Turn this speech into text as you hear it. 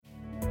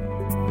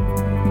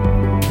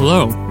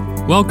Hello,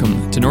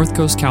 welcome to North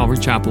Coast Calvary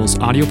Chapel's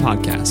audio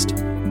podcast.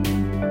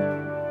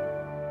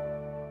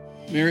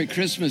 Merry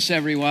Christmas,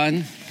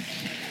 everyone.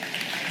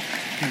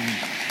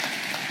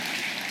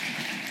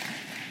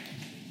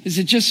 Is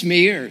it just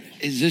me, or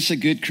is this a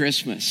good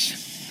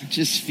Christmas? It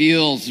just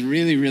feels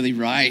really, really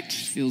right. It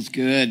feels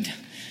good.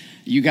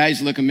 You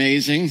guys look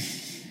amazing.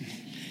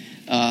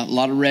 A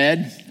lot of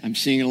red. I'm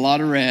seeing a lot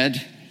of red,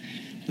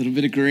 a little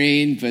bit of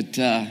green, but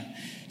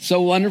so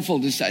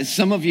wonderful.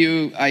 Some of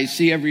you I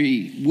see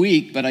every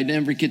week, but I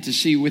never get to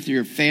see you with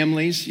your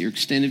families, your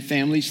extended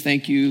families.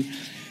 Thank you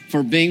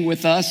for being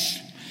with us.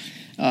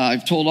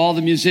 I've told all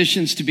the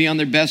musicians to be on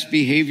their best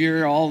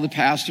behavior, all the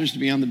pastors to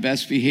be on the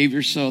best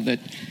behavior so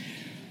that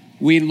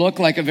we look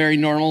like a very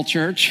normal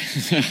church.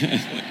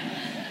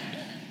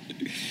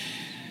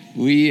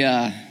 We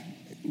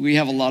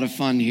have a lot of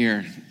fun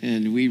here,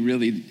 and we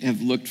really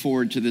have looked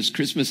forward to this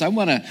Christmas. I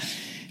want to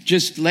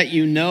just let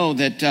you know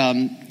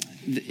that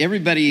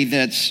everybody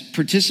that's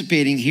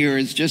participating here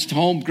is just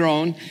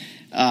homegrown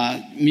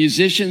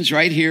musicians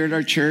right here at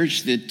our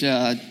church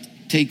that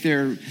take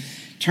their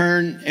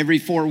turn every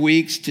 4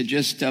 weeks to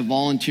just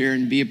volunteer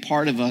and be a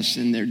part of us,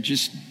 and they're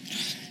just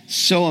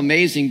so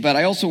amazing. But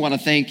I also want to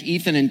thank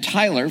Ethan and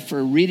Tyler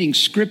for reading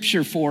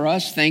scripture for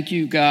us. Thank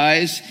you,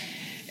 guys.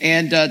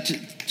 And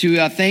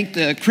to thank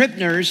the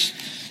Krippners,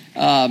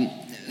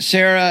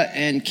 Sarah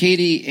and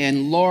Katie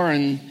and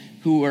Lauren,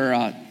 who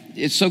were,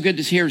 it's so good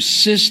to hear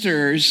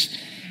sisters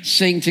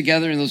sing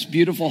together in those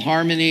beautiful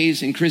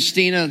harmonies, and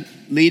Christina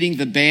leading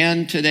the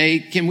band today.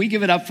 Can we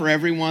give it up for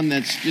everyone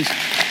that's just...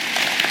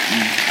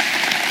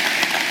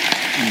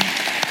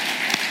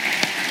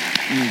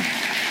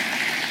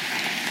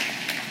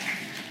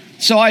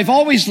 So I've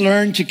always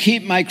learned to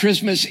keep my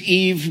Christmas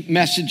Eve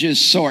messages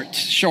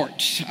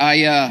short.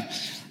 I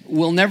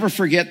will never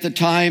forget the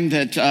time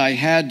that I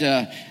had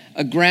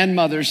a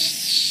grandmother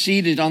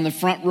seated on the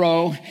front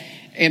row.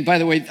 And by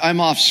the way, I'm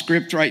off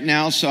script right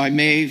now, so I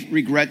may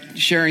regret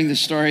sharing the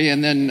story.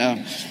 And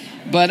then,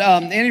 but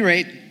at any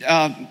rate,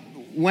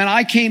 when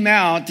I came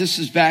out, this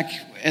is back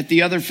at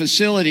the other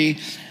facility,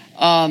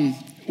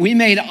 we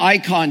made eye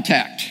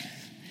contact.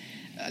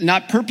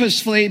 Not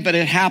purposefully, but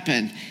it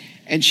happened.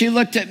 And she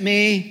looked at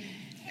me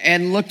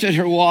and looked at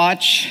her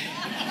watch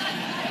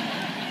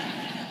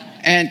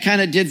and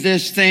kind of did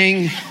this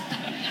thing.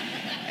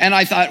 And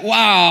I thought,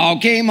 wow,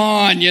 game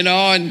on, you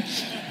know. And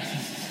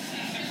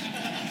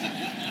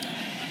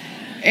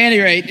at any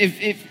rate,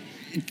 if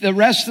the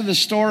rest of the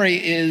story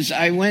is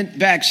I went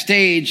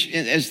backstage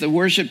as the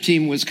worship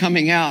team was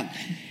coming out,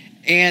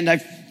 and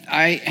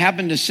I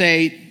happened to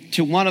say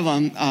to one of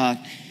them,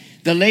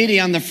 the lady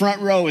on the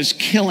front row is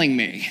killing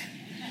me.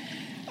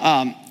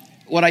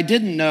 What I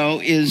didn't know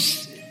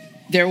is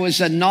there was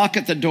a knock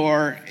at the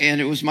door, and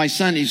it was my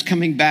son. He's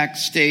coming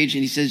backstage,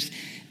 and he says,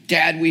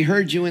 "Dad, we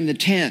heard you in the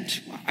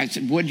tent." I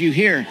said, "What'd you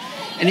hear?"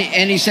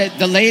 And he said,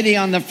 "The lady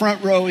on the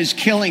front row is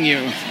killing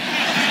you."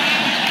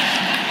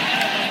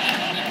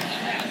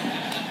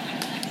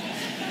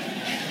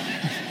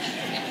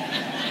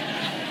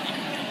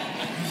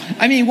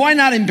 I mean, why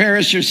not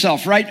embarrass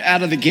yourself right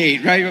out of the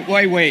gate, right?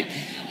 Why wait?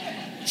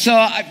 So,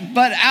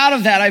 but out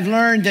of that, I've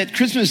learned that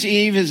Christmas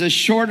Eve is a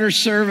shorter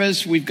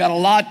service. We've got a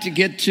lot to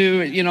get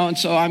to, you know, and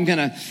so I'm going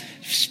to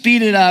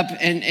speed it up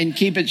and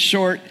keep it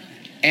short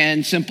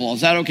and simple.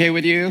 Is that okay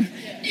with you?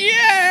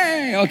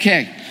 Yay!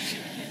 Okay.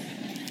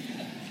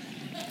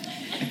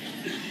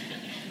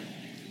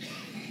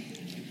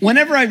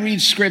 Whenever I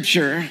read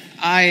scripture,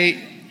 I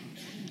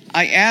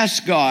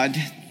ask God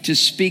to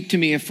speak to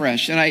me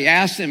afresh. And I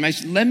asked him, I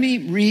said, let me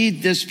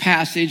read this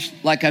passage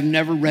like I've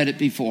never read it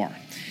before.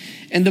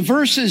 And the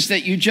verses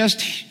that you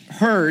just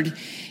heard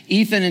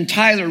Ethan and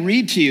Tyler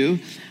read to you,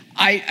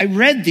 I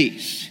read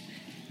these.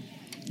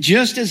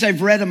 Just as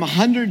I've read them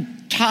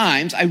 100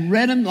 times, I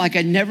read them like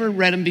I never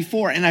read them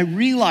before. And I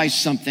realized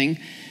something,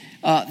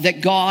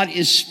 that God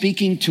is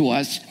speaking to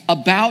us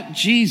about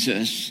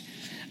Jesus,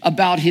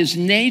 about his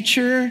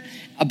nature,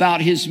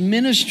 about his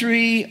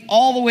ministry,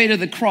 all the way to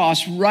the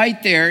cross,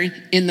 right there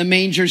in the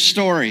manger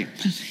story.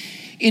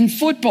 In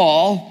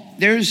football,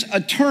 there's a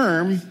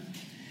term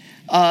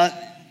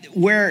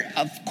where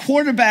a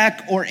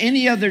quarterback or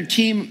any other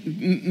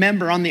team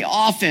member on the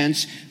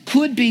offense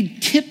could be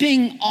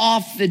tipping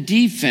off the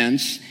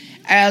defense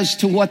as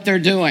to what they're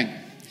doing.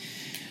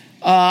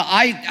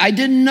 I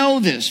didn't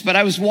know this, but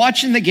I was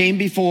watching the game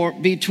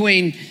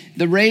between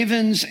the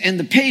Ravens and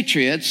the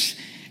Patriots,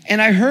 and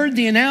I heard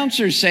the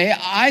announcer say,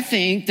 "I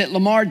think that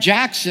Lamar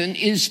Jackson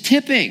is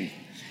tipping.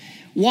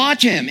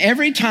 Watch him.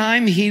 Every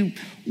time he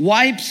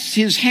wipes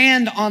his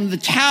hand on the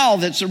towel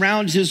that's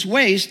around his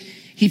waist,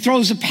 he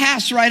throws a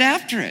pass right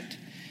after it."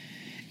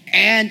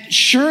 And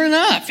sure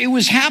enough, it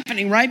was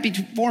happening right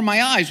before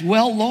my eyes.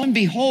 Well, lo and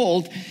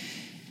behold,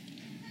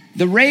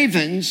 the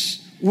Ravens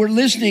were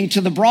listening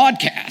to the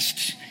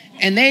broadcast,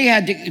 and they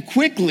had to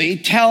quickly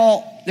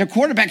tell their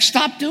quarterback,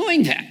 "Stop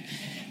doing that."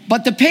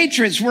 But the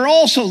Patriots were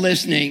also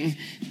listening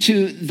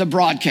to the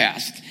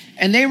broadcast,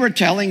 and they were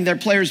telling their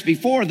players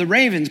before the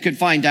Ravens could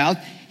find out,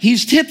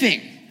 he's tipping.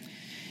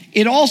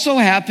 It also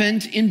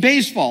happened in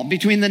baseball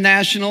between the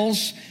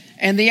Nationals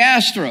and the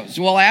Astros.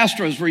 Well,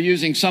 Astros were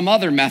using some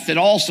other method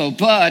also,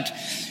 but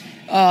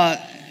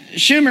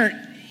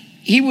Schumer,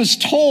 he was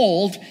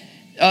told,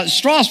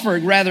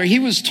 Strasburg rather, he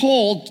was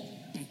told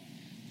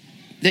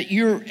that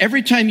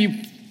every time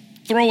you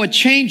throw a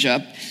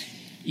changeup,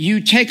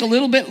 you take a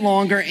little bit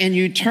longer and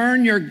you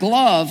turn your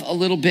glove a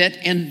little bit,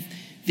 and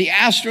the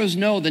Astros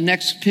know the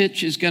next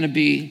pitch is going to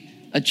be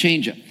a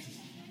changeup.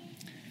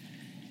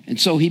 And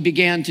so he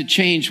began to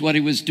change what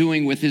he was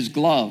doing with his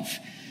glove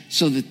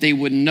so that they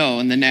wouldn't know,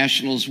 and the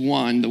Nationals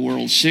won the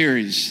World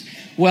Series.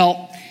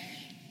 Well,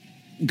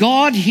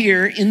 God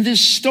here in this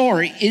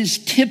story is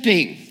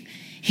tipping.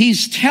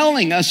 He's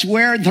telling us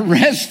where the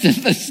rest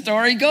of the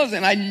story goes,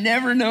 and I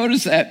never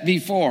noticed that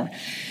before.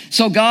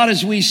 So God,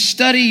 as we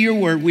study your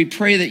word, we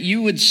pray that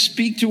you would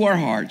speak to our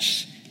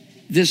hearts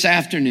this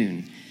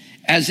afternoon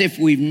as if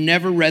we've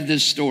never read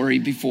this story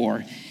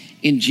before.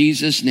 In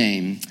Jesus'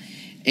 name,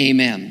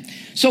 amen.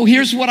 So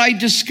here's what I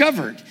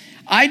discovered.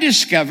 I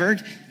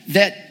discovered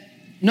that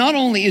not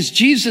only is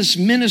Jesus'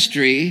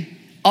 ministry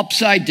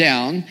upside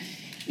down,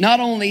 not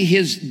only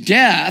his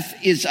death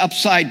is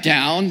upside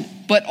down,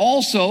 but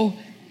also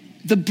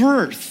the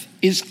birth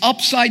is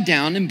upside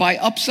down. And by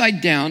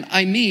upside down,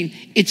 I mean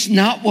it's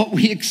not what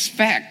we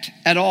expect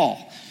at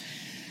all.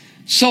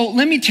 So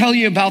let me tell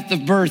you about the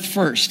birth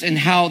first and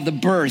how the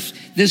birth,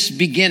 this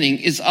beginning,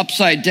 is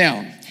upside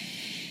down.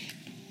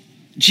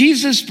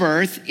 Jesus'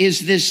 birth is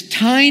this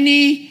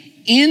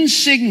tiny,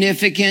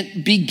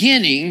 insignificant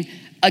beginning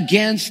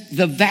against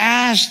the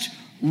vast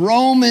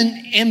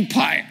Roman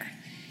Empire.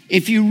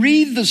 If you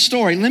read the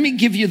story, let me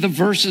give you the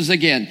verses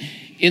again.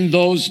 In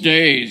those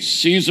days,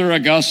 Caesar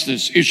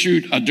Augustus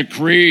issued a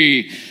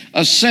decree.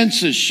 A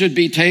census should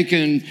be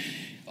taken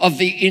of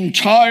the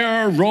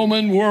entire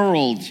Roman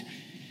world.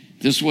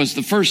 This was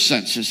the first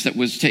census that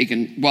was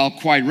taken while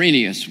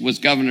Quirinius was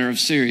governor of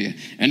Syria.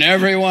 And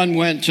everyone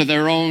went to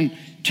their own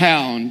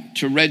town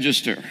to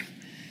register.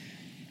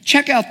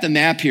 Check out the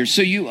map here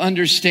so you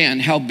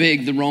understand how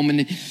big the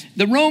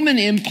Roman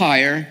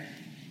Empire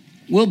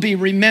will be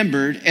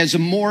remembered as a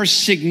more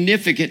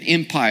significant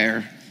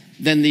empire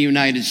than the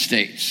United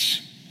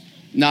States.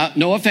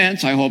 No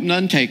offense, I hope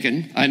none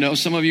taken. I know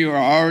some of you are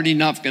already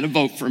not going to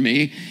vote for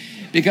me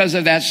because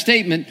of that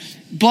statement.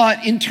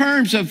 But in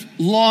terms of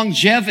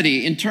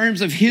longevity, in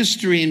terms of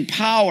history and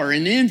power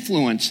and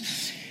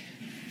influence,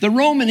 the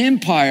Roman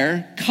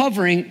Empire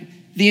covering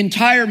the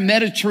entire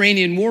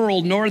Mediterranean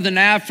world, Northern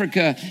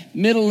Africa,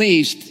 Middle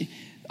East,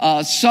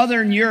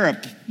 Southern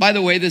Europe. By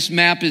the way, this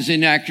map is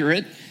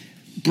inaccurate.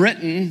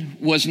 Britain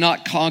was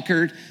not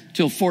conquered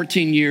till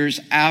 14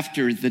 years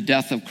after the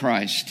death of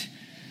Christ,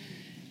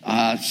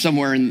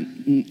 somewhere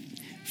in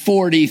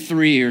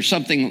 43 or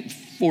something,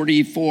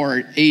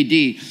 44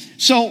 AD.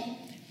 So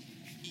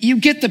you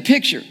get the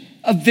picture.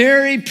 A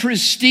very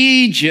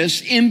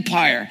prestigious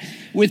empire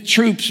with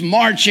troops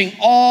marching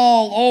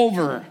all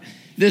over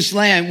this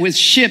land, with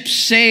ships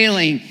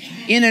sailing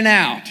in and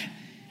out.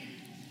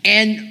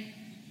 And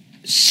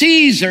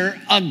Caesar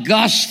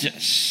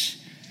Augustus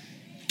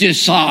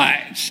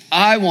decides,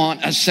 I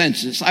want a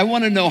census. I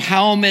want to know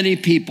how many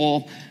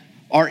people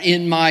are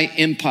in my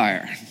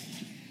empire.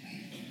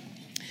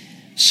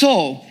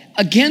 So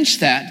against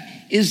that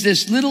is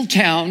this little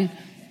town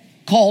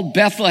called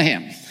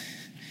Bethlehem.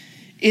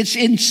 It's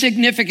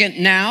insignificant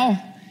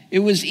now. It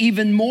was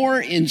even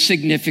more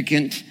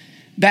insignificant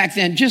back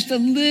then. Just a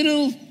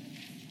little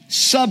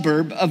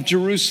suburb of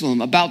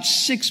Jerusalem, about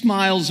 6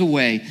 miles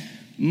away.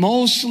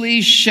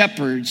 Mostly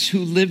shepherds who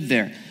lived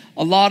there.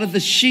 A lot of the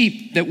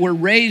sheep that were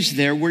raised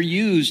there were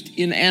used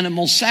in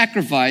animal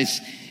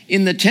sacrifice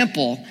in the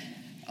temple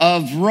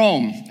of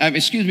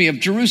of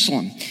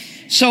Jerusalem.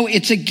 So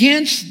it's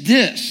against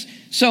this.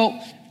 So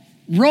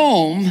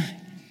Rome,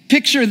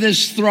 picture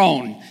this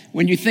throne.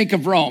 When you think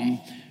of Rome,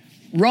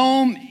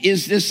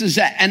 this is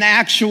an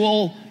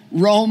actual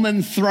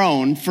Roman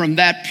throne from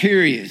that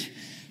period.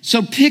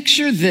 So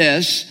picture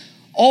this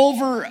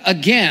over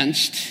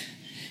against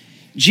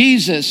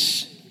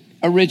Jesus'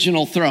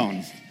 original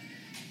throne,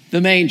 the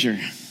manger.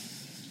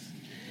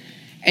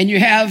 And you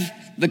have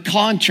the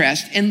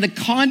contrast, and the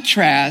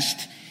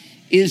contrast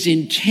is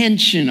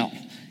intentional.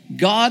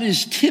 God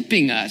is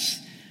tipping us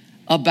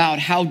about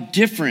how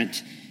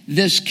different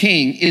this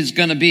king is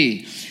going to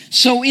be.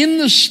 So in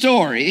the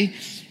story,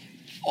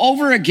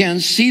 over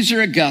against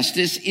Caesar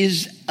Augustus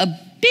is a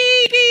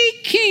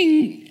baby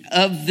king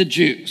of the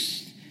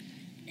Jews,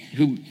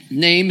 whose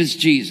name is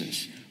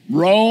Jesus.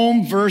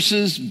 Rome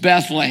versus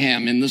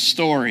Bethlehem in the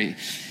story.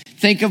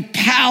 Think of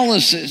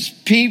palaces,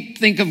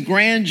 think of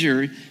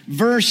grandeur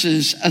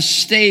versus a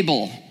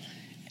stable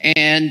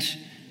and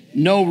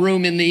no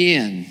room in the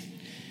inn.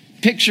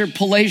 Picture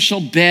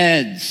palatial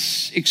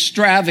beds,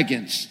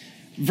 extravagance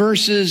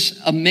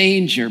versus a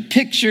manger.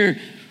 Picture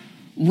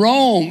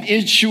Rome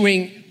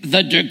issuing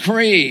the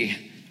decree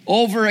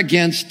over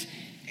against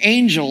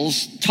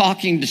angels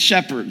talking to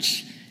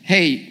shepherds.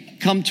 Hey,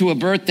 come to a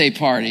birthday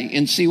party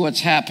and see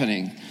what's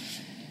happening.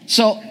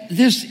 So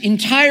this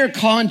entire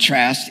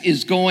contrast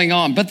is going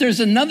on, but there's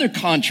another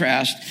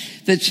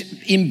contrast that's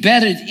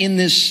embedded in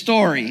this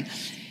story.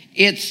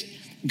 It's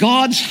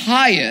God's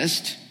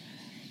highest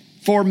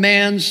for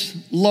man's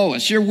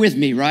lowest. You're with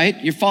me,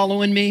 right? You're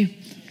following me?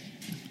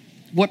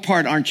 What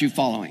part aren't you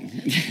following?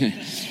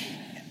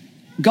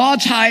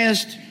 God's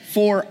highest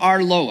for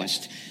our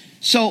lowest.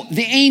 So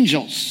the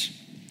angels,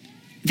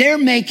 they're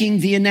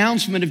making the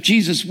announcement of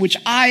Jesus, which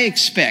I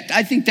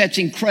think that's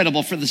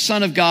incredible for the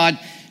Son of God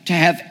to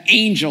have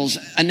angels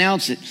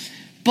announce it.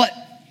 But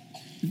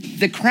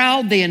the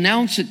crowd they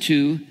announce it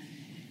to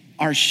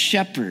are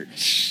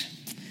shepherds.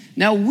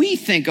 Now, we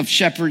think of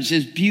shepherds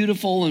as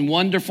beautiful and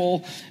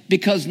wonderful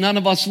because none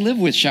of us live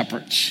with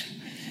shepherds.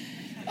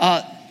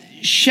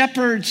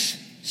 Shepherds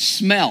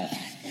smell.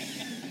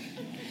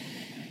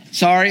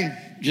 Sorry,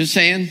 just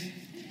saying.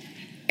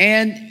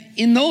 And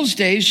in those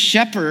days,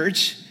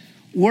 shepherds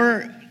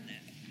were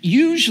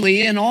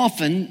usually and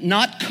often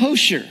not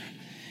kosher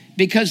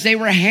because they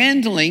were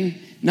handling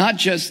not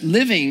just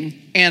living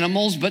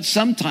animals, but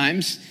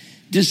sometimes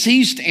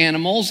deceased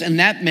animals, and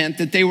that meant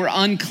that they were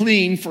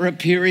unclean for a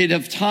period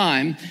of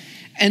time.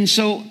 And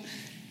so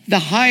the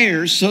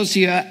higher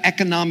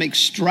socioeconomic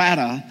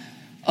strata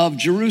of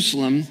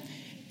Jerusalem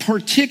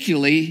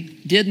particularly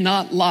did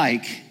not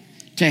like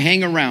to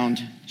hang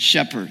around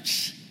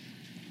shepherds.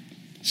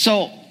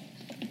 So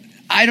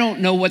I don't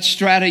know what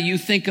strata you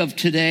think of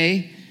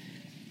today,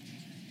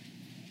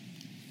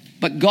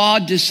 but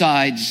God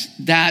decides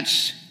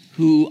that's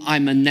who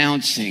I'm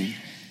announcing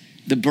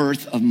the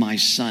birth of my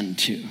son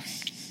to.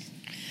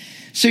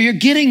 So you're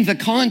getting the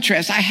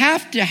contrast. I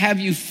have to have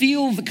you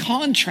feel the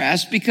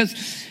contrast because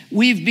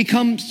we've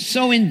become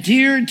so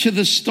endeared to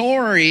the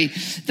story.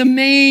 The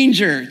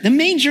manger. The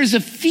manger is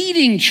a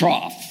feeding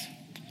trough.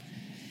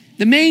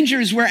 The manger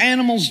is where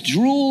animals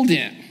drooled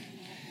in.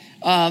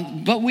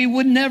 But we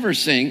would never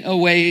sing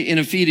away in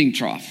a feeding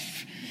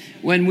trough.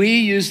 When we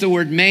use the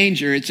word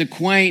manger, it's a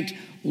quaint,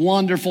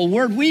 wonderful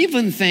word. We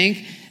even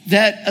think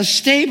that a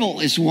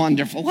stable is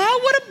wonderful. Wow,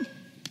 what a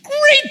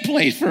great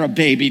place for a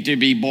baby to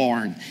be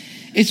born.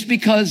 It's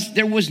because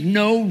there was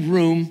no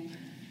room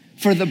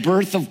for the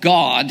birth of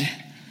God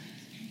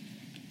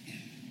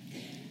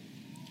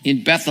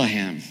in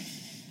Bethlehem.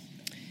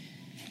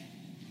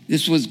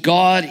 This was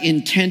God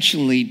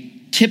intentionally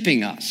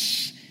tipping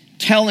us,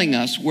 telling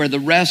us where the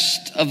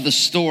rest of the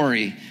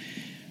story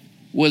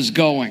was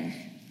going.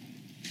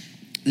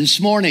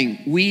 This morning,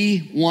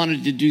 we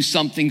wanted to do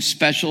something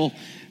special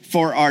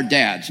for our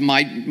dads.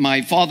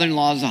 My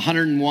father-in-law is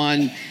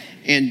 101,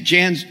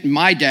 and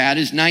my dad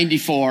is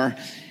 94.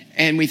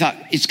 And we thought,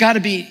 it's got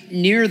to be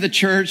near the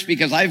church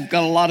because I've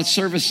got a lot of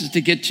services to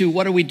get to.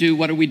 What do we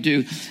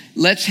do?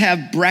 Let's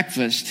have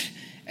breakfast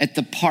at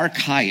the Park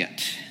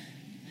Hyatt.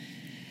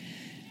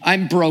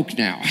 I'm broke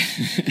now.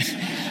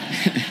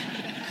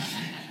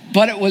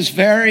 But it was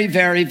very,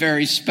 very,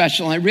 very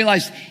special. I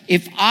realized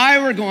if I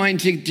were going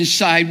to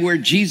decide where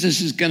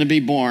Jesus is going to be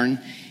born,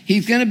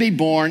 he's going to be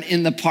born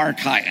in the Park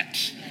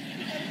Hyatt.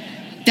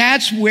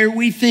 That's where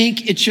we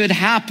think it should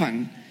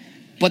happen.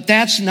 But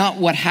that's not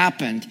what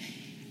happened.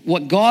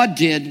 What God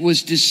did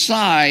was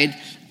decide,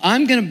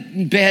 I'm going to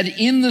embed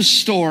in the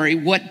story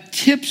what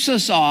tips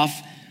us off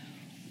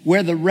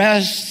where the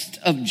rest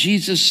of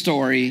Jesus'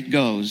 story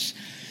goes.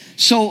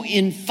 So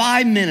in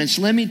 5 minutes,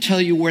 let me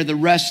tell you where the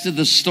rest of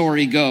the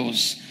story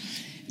goes.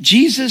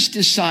 Jesus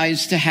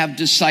decides to have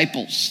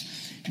disciples.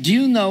 Do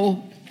you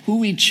know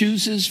who he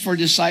chooses for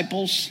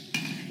disciples?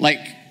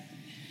 Like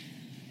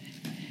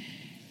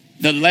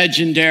the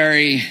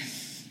legendary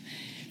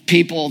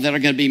people that are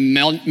going to be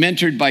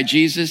mentored by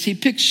Jesus. He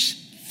picks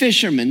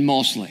fishermen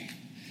mostly.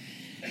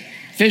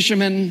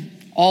 Fishermen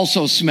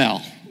also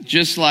smell,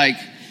 just like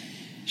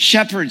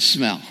shepherds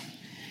smell.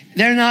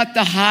 They're not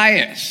the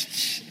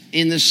highest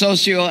in the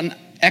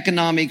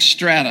socioeconomic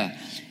strata.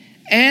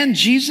 And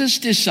Jesus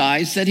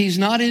decides that he's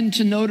not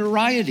into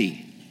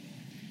notoriety.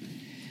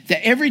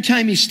 That every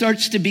time he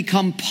starts to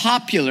become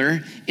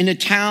popular in a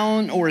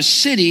town or a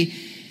city,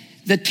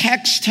 the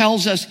text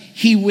tells us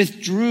he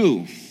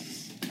withdrew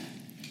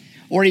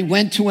or he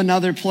went to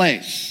another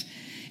place.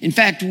 In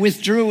fact,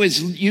 withdrew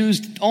is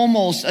used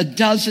almost a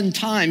dozen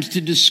times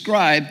to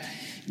describe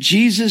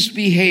Jesus'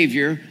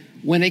 behavior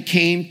when it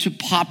came to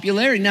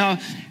popularity. Now,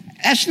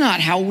 that's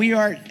not how we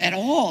are at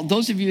all.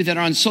 Those of you that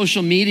are on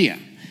social media,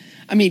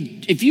 I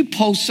mean, if you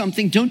post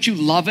something, don't you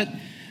love it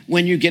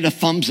when you get a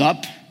thumbs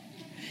up?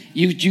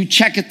 You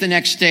check it the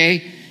next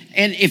day,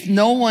 and if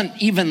no one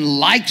even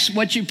likes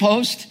what you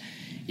post,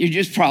 you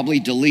just probably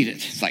delete it.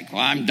 It's like,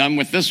 well, I'm done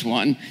with this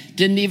one.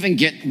 Didn't even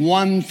get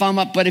one thumb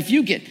up. But if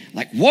you get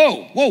like,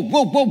 whoa,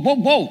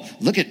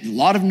 look at a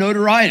lot of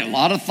notoriety, a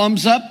lot of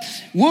thumbs up.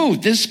 Whoa,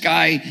 this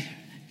guy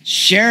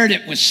shared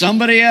it with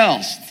somebody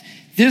else.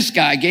 This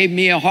guy gave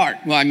me a heart.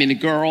 Well, I mean, a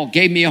girl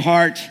gave me a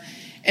heart.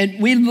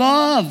 And we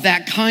love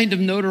that kind of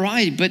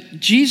notoriety. But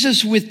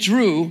Jesus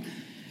withdrew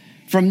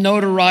from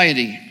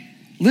notoriety.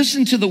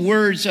 Listen to the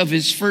words of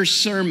his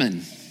first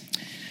sermon.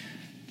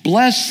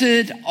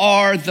 Blessed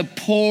are the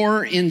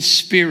poor in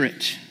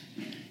spirit.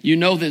 You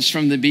know this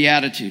from the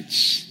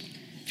Beatitudes.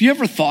 Have you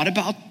ever thought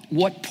about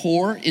what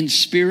poor in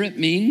spirit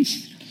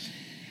means?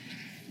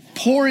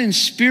 Poor in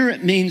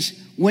spirit means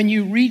when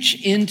you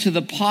reach into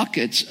the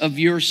pockets of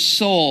your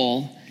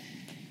soul,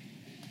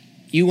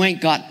 you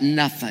ain't got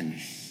nothing.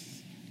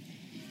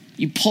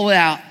 You pull it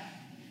out,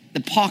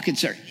 the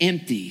pockets are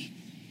empty.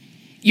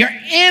 You're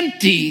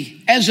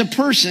empty as a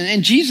person.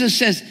 And Jesus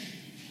says,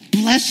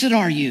 blessed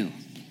are you.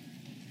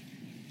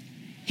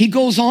 He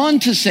goes on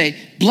to say,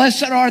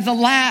 blessed are the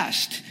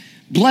last.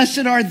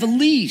 Blessed are the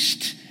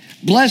least.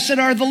 Blessed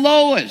are the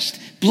lowest.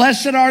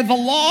 Blessed are the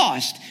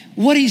lost.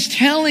 What he's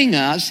telling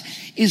us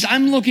is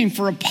I'm looking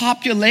for a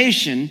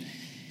population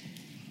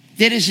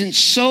that isn't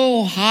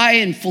so high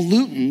and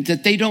falutin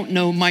that they don't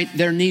know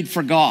their need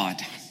for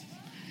God.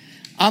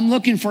 I'm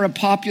looking for a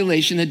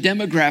population, a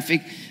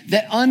demographic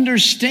that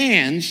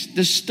understands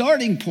the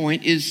starting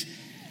point is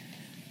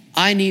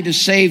I need a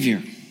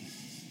Savior.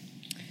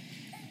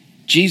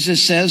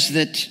 Jesus says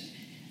that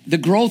the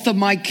growth of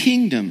my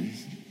kingdom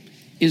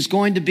is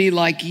going to be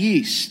like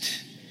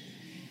yeast.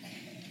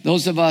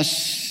 Those of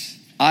us,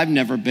 I've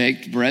never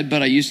baked bread,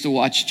 but I used to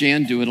watch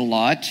Jan do it a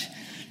lot.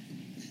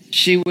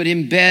 She would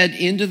embed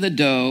into the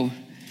dough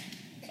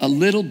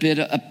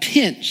a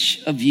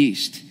pinch of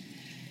yeast.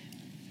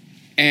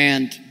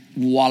 And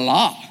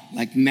voila,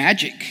 like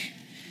magic.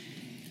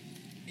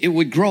 It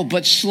would grow,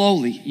 but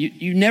slowly.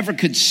 You never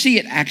could see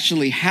it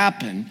actually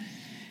happen.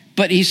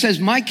 But he says,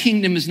 my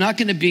kingdom is not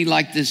going to be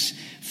like this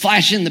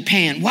flash in the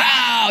pan.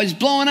 Wow, it's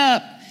blowing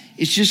up.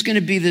 It's just going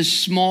to be this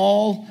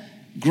small,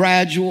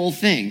 gradual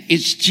thing.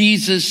 It's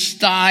Jesus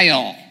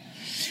style.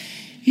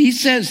 He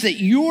says that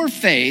your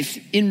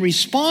faith in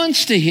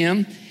response to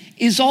him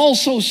is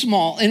also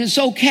small, and it's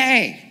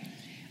okay.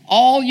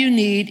 All you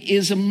need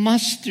is a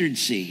mustard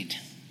seed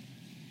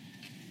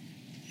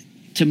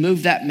to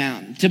move that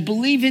mountain. To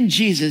believe in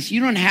Jesus,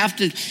 you don't have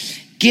to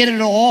get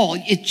it all.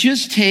 It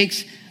just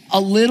takes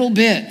a little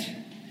bit.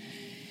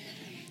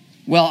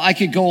 Well, I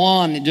could go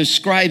on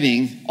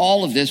describing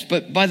all of this,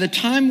 but by the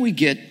time we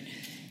get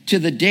to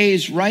the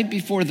days right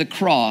before the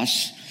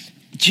cross,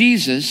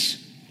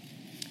 Jesus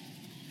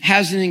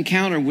has an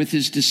encounter with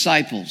his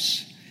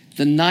disciples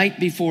the night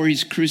before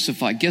he's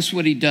crucified. Guess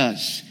what he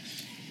does?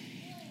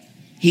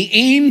 He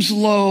aims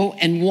low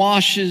and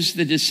washes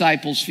the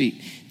disciples'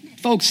 feet.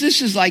 Folks,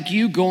 this is like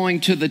you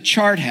going to the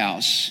chart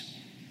house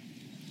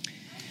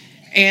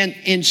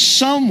and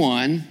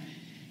someone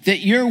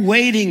that you're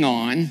waiting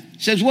on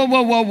says,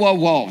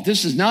 whoa.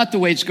 This is not the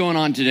way it's going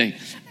on today.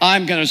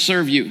 I'm going to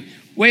serve you.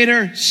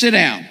 Waiter, sit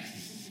down.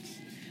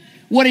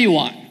 What do you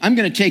want? I'm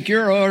going to take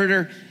your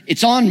order.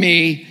 It's on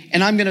me,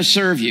 and I'm going to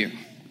serve you.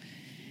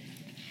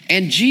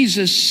 And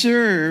Jesus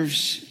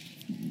serves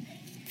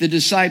the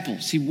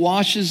disciples. He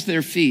washes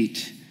their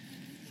feet.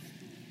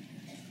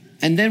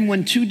 And then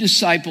when two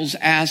disciples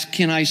ask,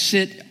 can I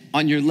sit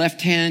on your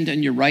left hand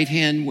and your right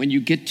hand when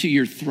you get to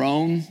your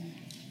throne?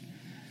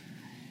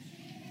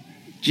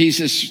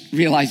 Jesus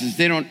realizes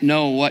they don't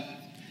know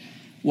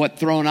what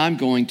throne I'm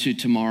going to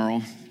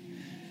tomorrow.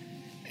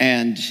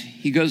 And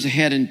he goes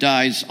ahead and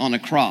dies on a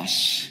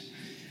cross.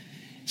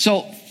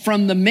 So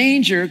from the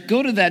manger,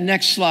 go to that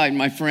next slide,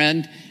 my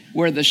friend,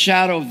 where the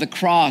shadow of the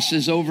cross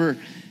is over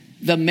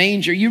the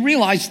manger. You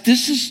realize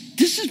this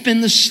has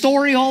been the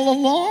story all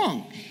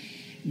along.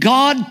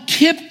 God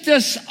tipped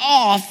us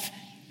off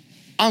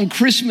on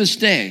Christmas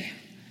Day.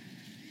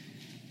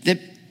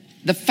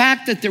 The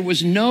fact that there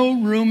was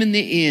no room in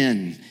the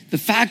inn, the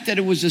fact that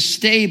it was a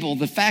stable,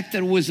 the fact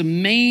that it was a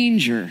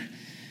manger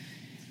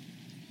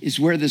is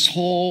where this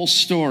whole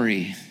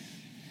story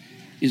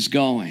is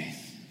going.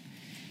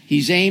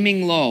 He's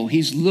aiming low.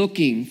 He's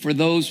looking for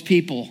those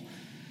people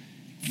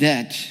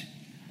that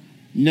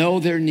know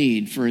their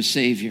need for a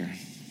Savior.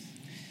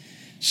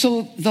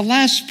 So the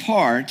last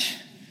part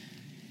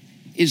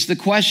is the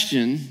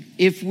question,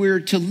 if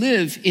we're to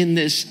live in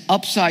this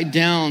upside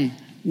down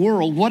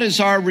world, what is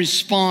our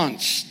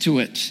response to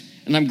it?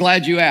 And I'm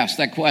glad you asked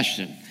that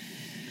question.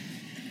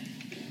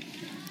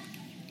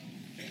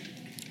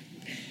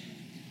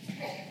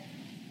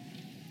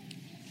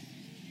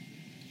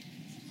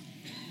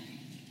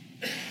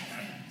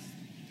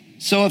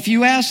 So if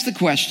you ask the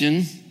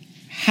question,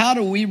 how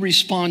do we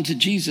respond to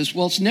Jesus?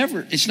 Well,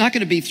 it's not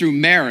going to be through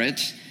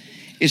merit.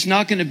 It's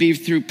not going to be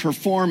through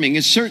performing.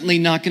 It's certainly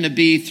not going to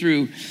be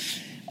through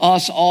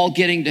us all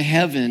getting to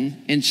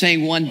heaven and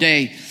saying one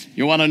day,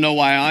 you want to know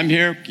why I'm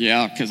here?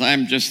 Yeah, because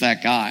I'm just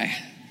that guy.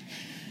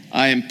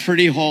 I am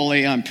pretty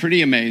holy. I'm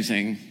pretty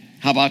amazing.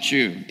 How about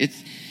you?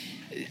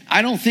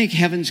 I don't think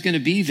heaven's going to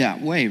be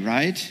that way,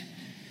 right?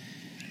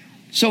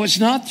 So it's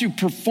not through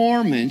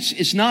performance.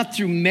 It's not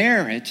through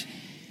merit.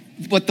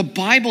 What the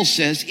Bible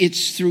says,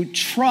 it's through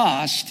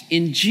trust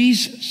in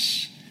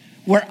Jesus,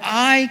 where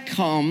I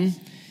come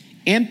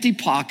empty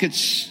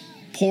pockets,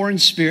 poor in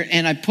spirit,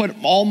 and I put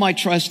all my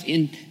trust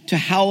into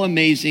how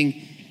amazing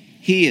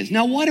he is.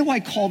 Now, why do I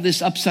call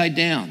this upside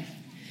down?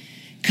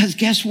 Because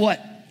guess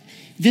what?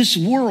 This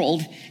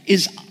world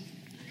is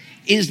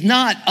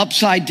not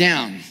upside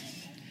down,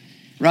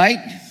 right?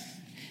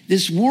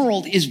 This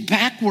world is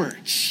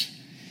backwards.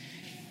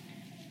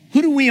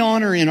 Who do we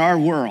honor in our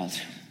world?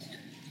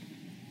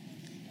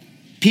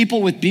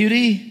 People with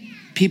beauty,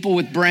 people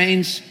with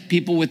brains,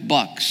 people with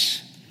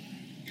bucks.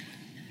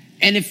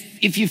 And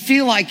if you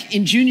feel like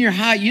in junior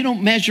high you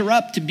don't measure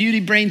up to beauty,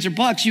 brains, or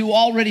bucks, you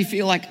already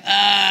feel like,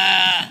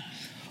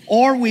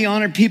 Or we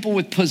honor people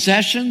with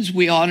possessions.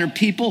 We honor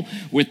people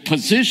with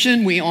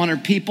position. We honor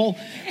people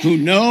who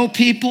know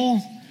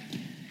people.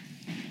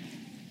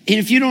 And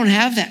if you don't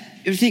have that,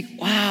 you think,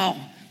 wow,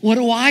 what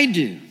do I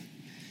do?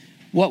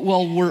 What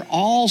we're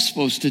all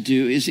supposed to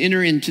do is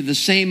enter into the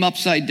same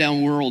upside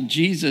down world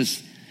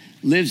Jesus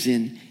lives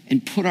in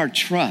and put our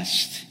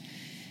trust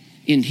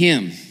in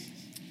him,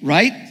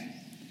 right?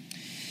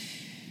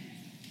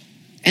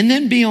 And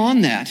then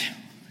beyond that,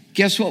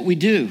 guess what we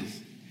do?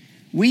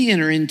 We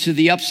enter into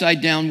the upside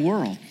down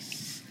world.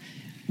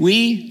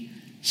 We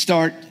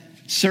start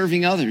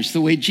serving others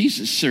the way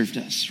Jesus served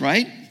us,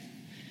 right?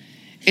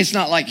 It's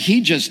not like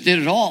he just did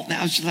it all.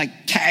 Now it's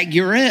like, tag,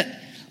 you're it.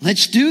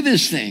 Let's do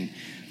this thing.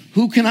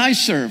 Who can I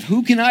serve?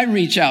 Who can I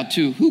reach out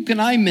to? Who can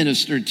I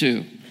minister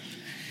to?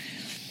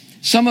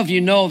 Some of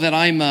you know that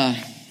I'm a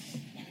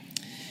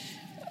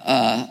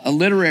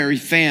literary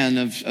fan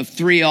of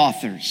three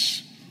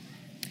authors.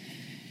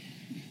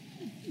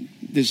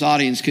 This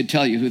audience could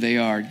tell you who they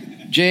are.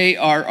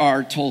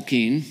 J.R.R.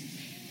 Tolkien,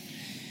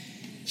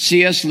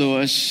 C.S.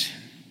 Lewis,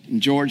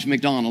 and George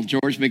MacDonald.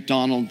 George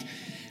MacDonald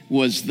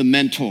was the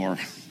mentor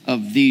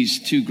of these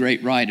two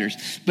great writers.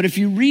 But if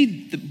you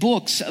read the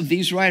books of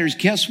these writers,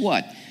 guess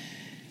what?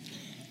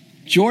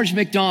 George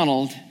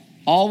MacDonald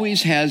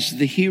always has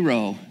the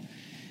hero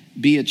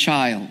be a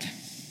child.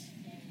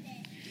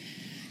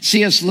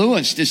 C.S.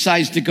 Lewis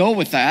decides to go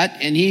with that,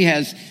 and he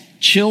has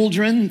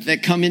children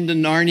that come into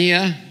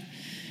Narnia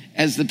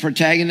as the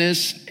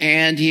protagonist,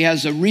 and he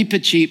has a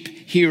Reepicheep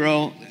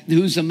hero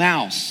who's a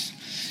mouse.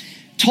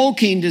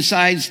 Tolkien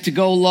decides to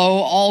go low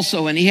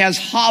also, and he has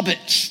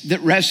hobbits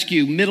that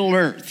rescue Middle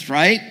Earth,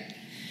 right?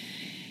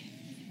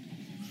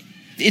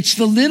 It's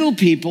the little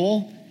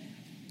people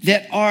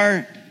that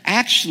are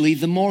actually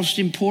the most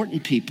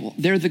important people.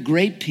 They're the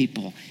great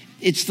people.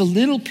 It's the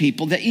little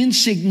people, the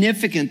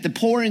insignificant, the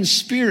poor in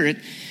spirit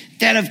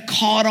that have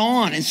caught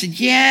on and said,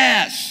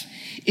 yes,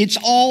 it's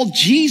all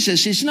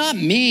Jesus. It's not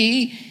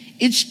me.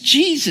 It's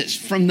Jesus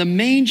from the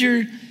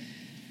manger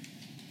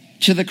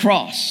to the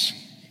cross.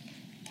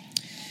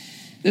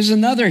 There's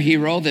another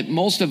hero that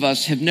most of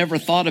us have never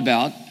thought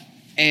about,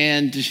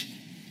 and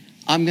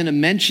I'm going to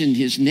mention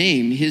his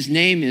name. His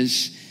name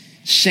is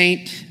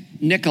Saint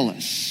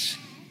Nicholas.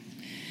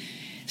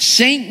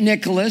 Saint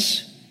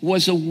Nicholas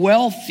was a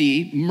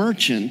wealthy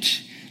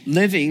merchant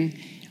living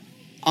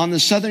on the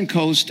southern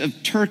coast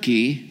of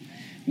Turkey,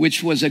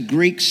 which was a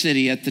Greek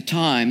city at the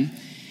time,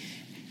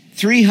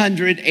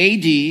 300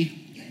 AD,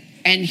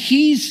 and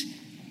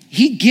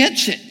he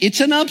gets it. It's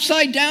an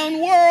upside down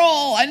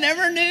world. I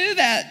never knew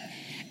that.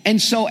 And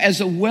so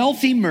as a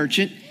wealthy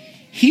merchant,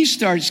 he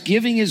starts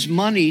giving his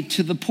money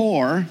to the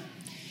poor.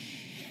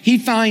 He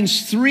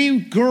finds 3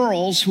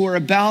 girls who are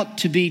about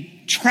to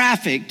be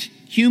trafficked,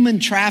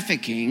 human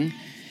trafficking,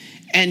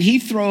 and he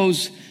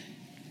throws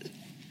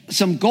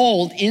some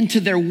gold into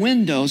their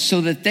windows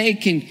so that they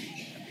can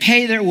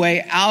pay their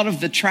way out of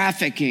the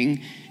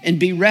trafficking and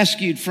be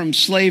rescued from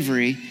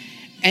slavery.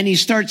 And he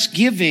starts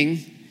giving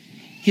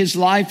his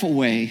life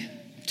away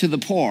to the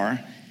poor.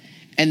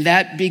 And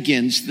that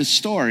begins the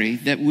story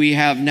that we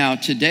have now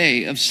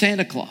today of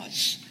Santa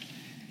Claus.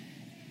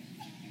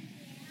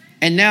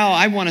 And now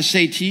I want to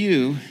say to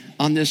you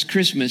on this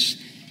Christmas,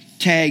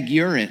 tag,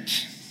 you're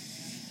it.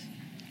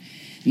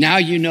 Now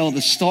you know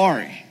the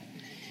story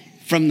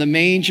from the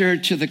manger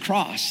to the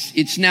cross.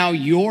 It's now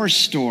your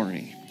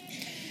story.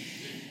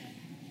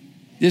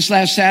 This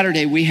last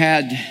Saturday, we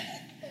had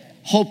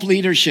Hope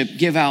Leadership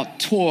give out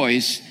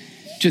toys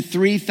to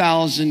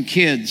 3,000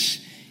 kids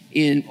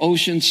in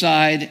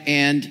Oceanside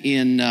and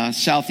in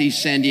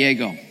Southeast San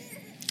Diego.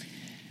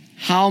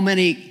 How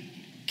many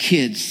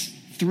kids?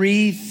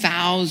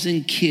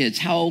 3,000 kids.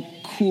 How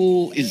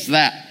cool is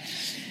that?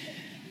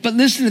 But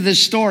listen to this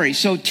story.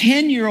 So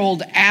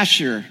 10-year-old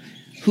Asher,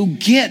 who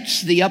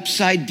gets the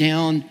upside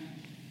down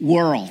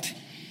world.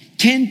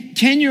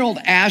 10-year-old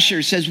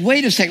Asher says,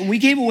 wait a second, we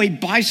gave away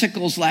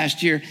bicycles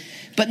last year,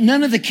 but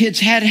none of the kids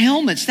had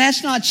helmets.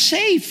 That's not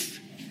safe.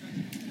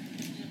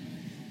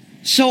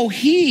 So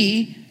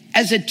he,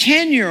 as a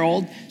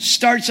 10-year-old,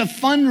 starts a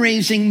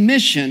fundraising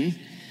mission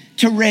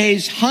to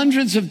raise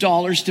hundreds of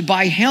dollars to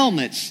buy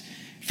helmets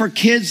for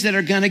kids that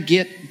are going to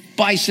get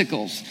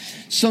bicycles.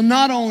 So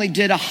not only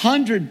did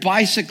 100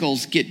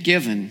 bicycles get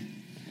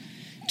given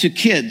to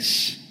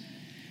kids,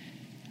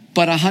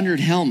 but 100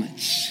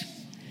 helmets.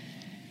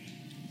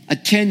 A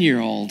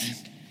 10-year-old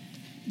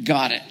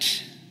got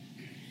it.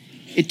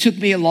 It took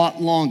me a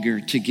lot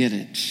longer to get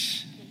it.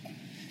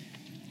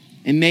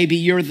 And maybe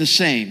you're the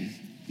same.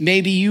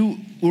 Maybe you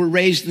were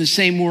raised in the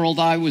same world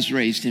I was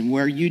raised in,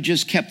 where you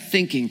just kept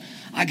thinking,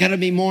 I got to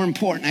be more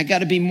important. I got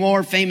to be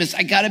more famous.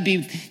 I got to be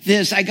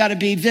this. I got to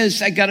be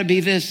this. I got to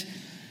be this.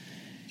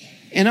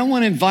 And I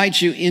want to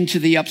invite you into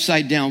the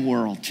upside down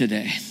world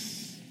today.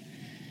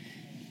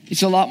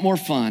 It's a lot more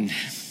fun.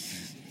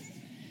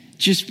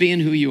 Just being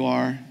who you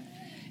are,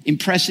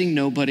 impressing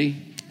nobody.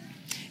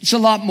 It's a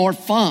lot more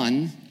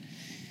fun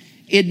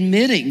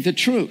admitting the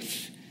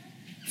truth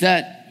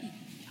that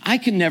I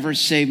can never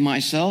save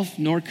myself,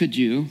 nor could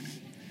you.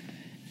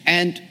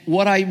 And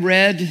what I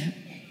read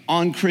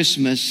on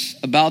Christmas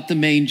about the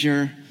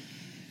manger,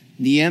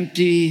 the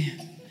empty,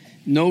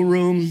 no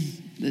room,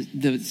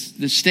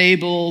 the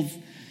stable,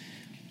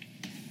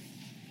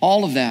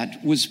 all of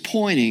that was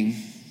pointing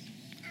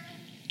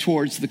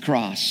towards the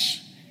cross.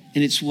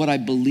 And it's what I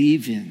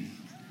believe in.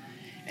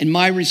 And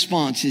my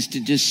response is to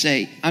just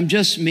say, I'm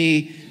just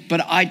me,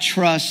 but I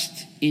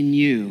trust in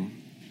you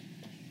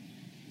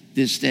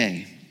this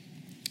day.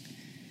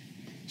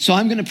 So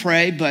I'm going to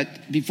pray,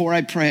 but before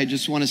I pray, I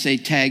just want to say,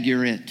 tag,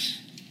 you're it.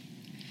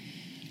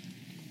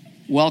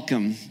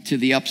 Welcome to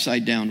the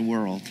upside down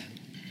world.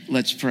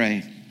 Let's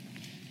pray.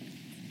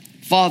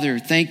 Father,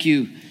 thank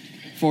you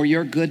for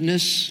your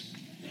goodness.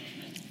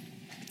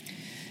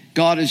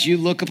 God, as you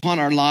look upon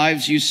our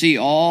lives, you see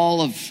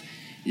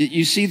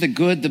the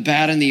good, the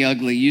bad, and the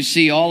ugly. You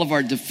see all of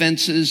our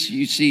defenses.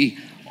 You see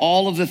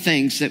all of the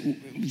things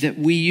that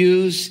we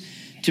use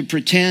to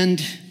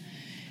pretend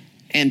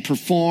and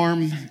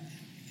perform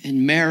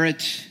and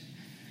merit.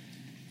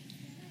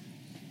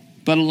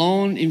 But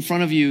alone in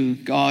front of you,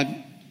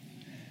 God,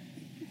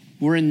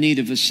 we're in need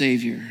of a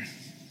Savior.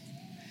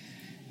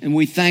 And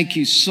we thank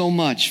you so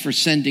much for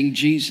sending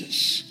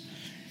Jesus.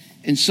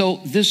 And so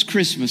this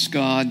Christmas,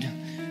 God,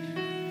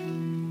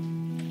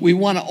 we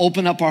want to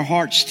open up our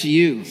hearts to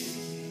you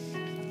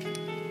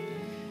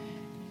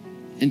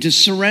and to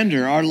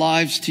surrender our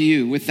lives to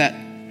you with that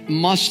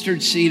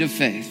mustard seed of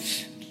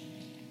faith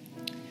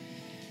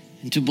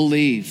and to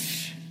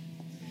believe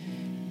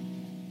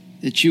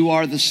that you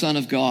are the Son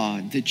of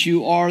God, that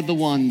you are the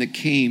one that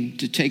came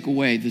to take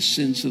away the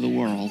sins of the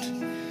world,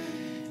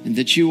 and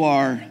that you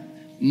are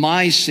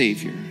my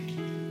Savior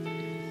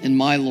and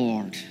my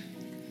Lord.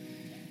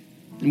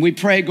 And we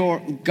pray,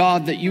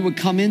 God, that you would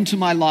come into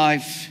my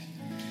life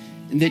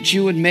and that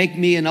you would make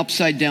me an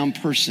upside down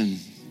person.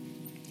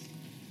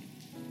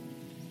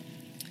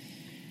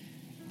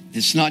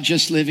 It's not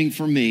just living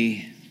for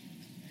me,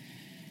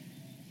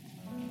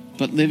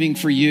 but living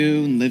for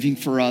you and living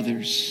for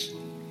others.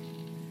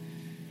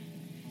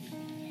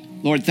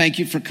 Lord, thank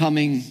you for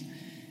coming.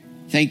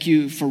 Thank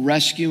you for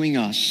rescuing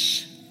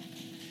us.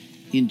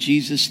 In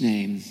Jesus'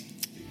 name,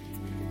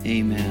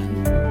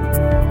 amen.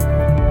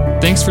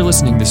 Thanks for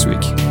listening this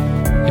week.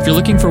 If you're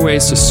looking for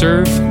ways to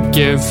serve,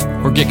 give,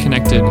 or get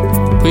connected,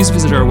 please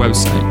visit our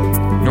website,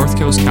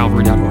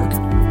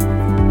 northcoastcalvary.org.